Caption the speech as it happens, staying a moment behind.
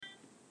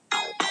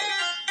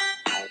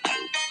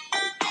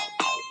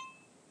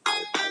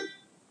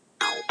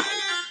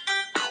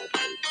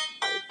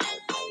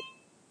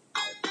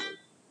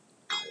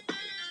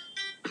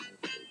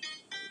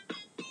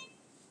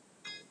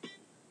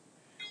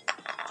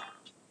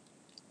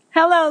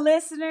Hello,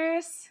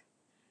 listeners.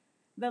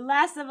 The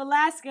Last of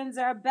Alaskans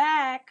are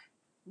back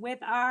with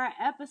our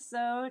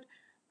episode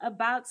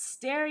about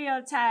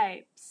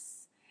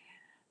stereotypes.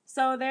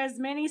 So there's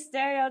many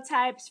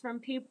stereotypes from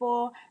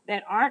people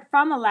that aren't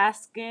from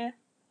Alaska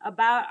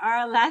about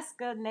our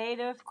Alaska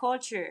Native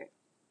culture.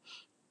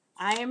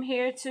 I am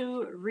here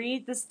to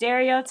read the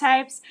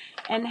stereotypes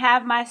and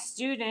have my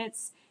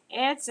students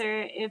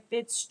answer if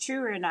it's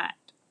true or not.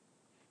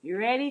 You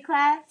ready,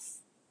 class?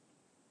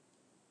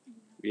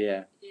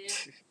 Yeah.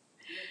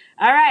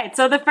 All right,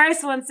 so the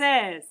first one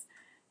says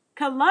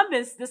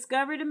Columbus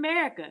discovered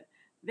America.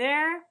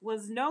 There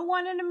was no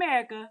one in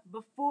America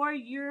before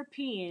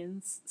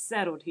Europeans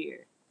settled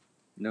here.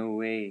 No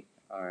way.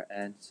 Our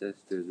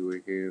ancestors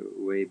were here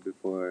way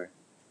before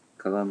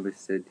Columbus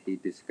said he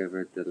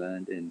discovered the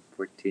land in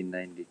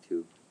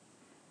 1492.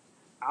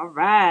 All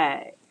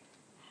right.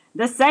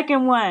 The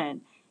second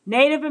one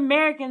Native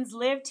Americans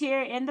lived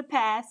here in the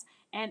past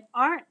and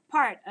aren't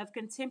part of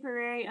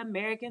contemporary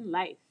American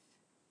life.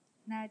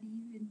 Not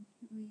even.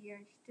 We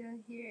are still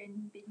here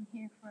and been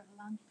here for a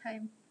long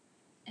time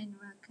and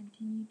will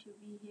continue to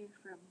be here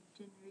from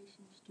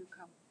generations to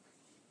come.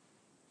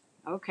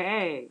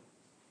 Okay.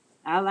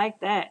 I like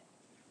that.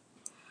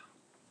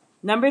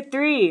 Number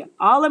 3,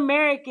 all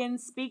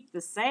Americans speak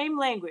the same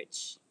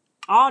language.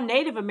 All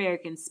Native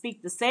Americans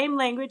speak the same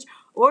language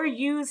or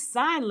use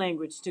sign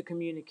language to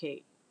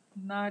communicate.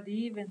 Not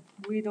even.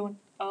 We don't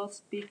all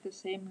speak the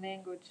same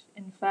language.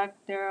 In fact,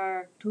 there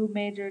are two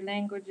major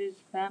languages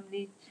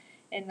families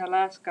in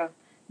Alaska.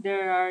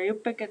 There are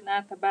Yupik and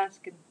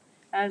Athabaskan.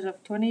 As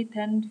of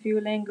 2010, few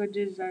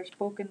languages are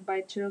spoken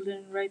by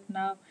children right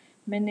now.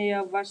 Many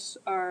of us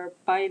are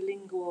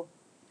bilingual.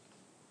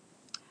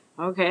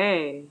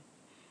 Okay.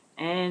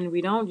 And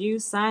we don't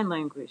use sign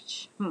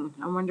language.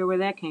 I wonder where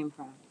that came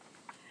from.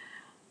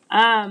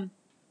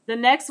 The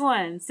next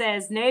one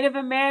says Native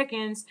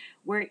Americans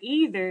were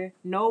either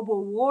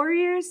noble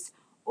warriors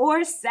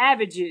or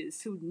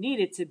savages who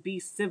needed to be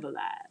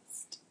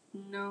civilized.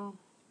 No,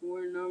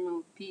 we're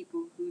normal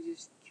people who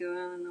just kill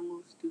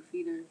animals to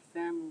feed our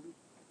family.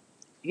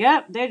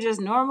 Yep, they're just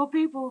normal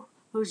people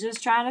who's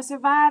just trying to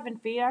survive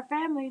and feed our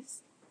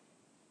families.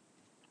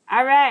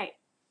 All right.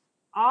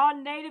 All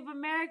Native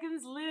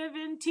Americans live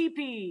in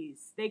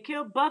teepees. They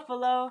kill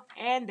buffalo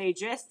and they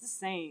dress the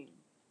same.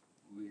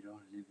 We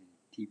don't live in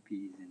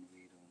teepees and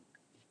we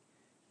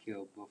don't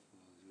kill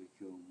buffaloes, we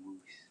kill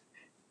moose.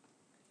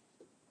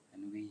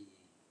 And we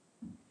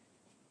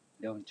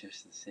don't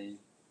dress the same.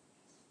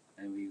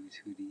 And we use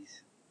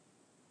hoodies.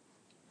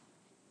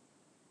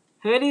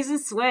 Hoodies and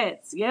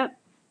sweats, yep.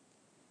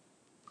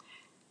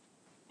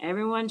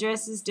 Everyone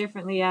dresses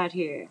differently out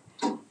here.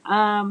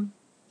 The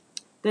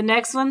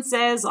next one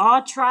says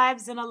all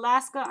tribes in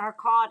Alaska are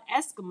called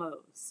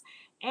Eskimos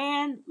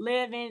and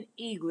live in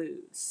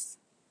igloos.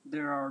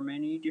 There are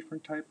many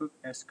different types of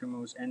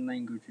Eskimos and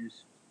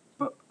languages,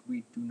 but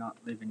we do not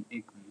live in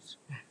igloos.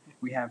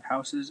 We have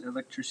houses,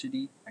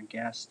 electricity, a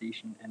gas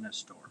station, and a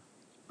store,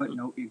 but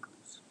no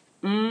igloos.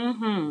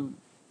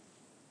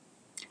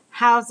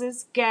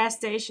 Houses, gas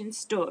stations,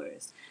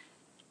 stores.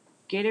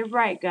 Get it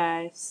right,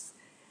 guys.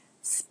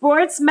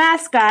 Sports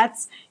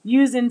mascots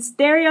using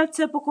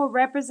stereotypical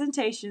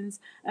representations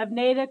of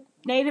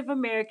Native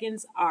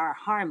Americans are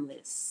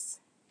harmless.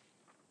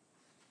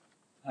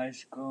 High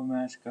school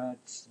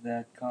mascots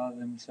that call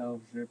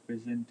themselves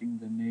representing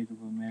the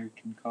Native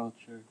American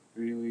culture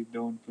really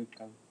don't look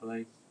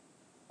like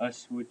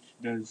us, which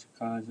does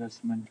cause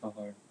us mental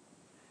harm.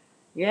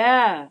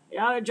 Yeah,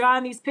 y'all are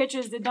drawing these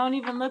pictures that don't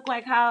even look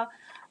like how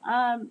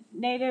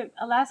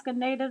Alaska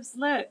natives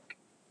look.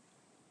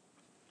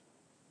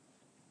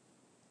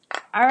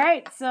 All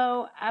right,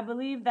 so I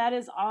believe that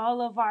is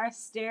all of our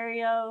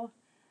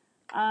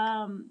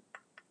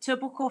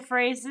typical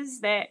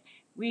phrases that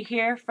we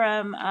hear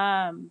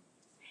from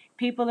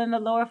people in the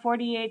lower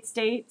 48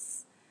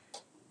 states.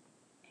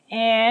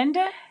 And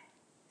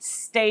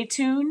stay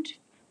tuned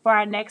for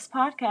our next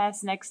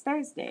podcast next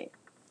Thursday.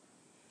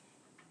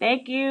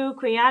 Thank you,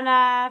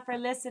 Quiana, for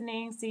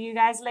listening. See you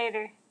guys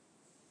later.